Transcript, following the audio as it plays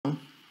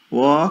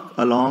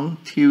walk-along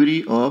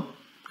theory of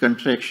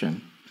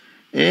contraction.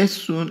 As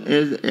soon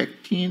as the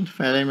actin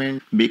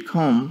filament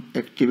becomes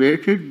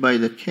activated by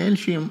the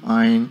calcium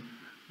ion,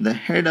 the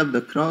head of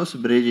the cross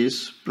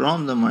bridges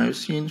from the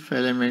myosin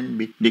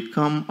filament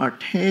become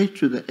attached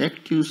to the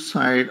active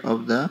side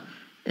of the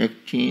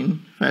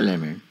actin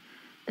filament,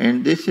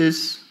 and this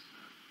is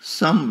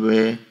some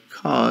way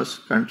cause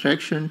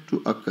contraction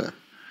to occur,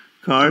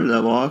 called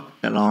the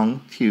walk-along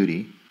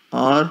theory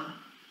or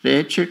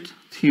ratchet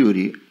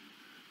theory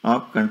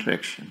of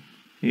contraction.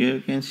 Here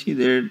you can see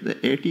that the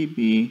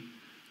ATP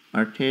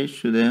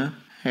attached to the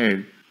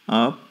head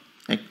of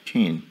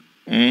actin,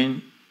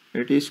 and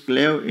it is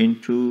cleaved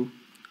into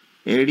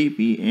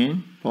ADP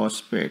and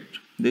phosphate.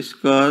 This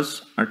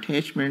causes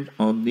attachment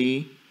of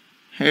the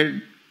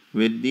head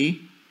with the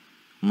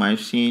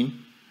myosin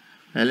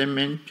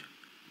filament.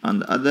 On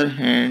the other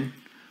hand,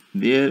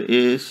 there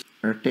is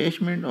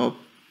attachment of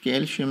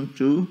calcium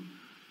to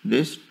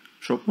this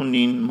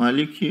troponin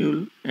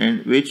molecule,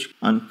 and which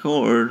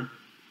uncovered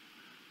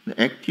the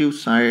active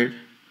side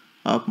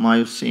of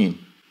myosin,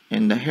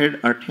 and the head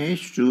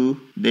attached to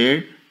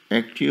that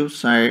active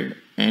side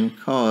and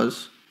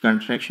cause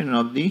contraction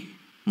of the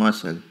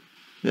muscle.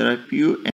 There are few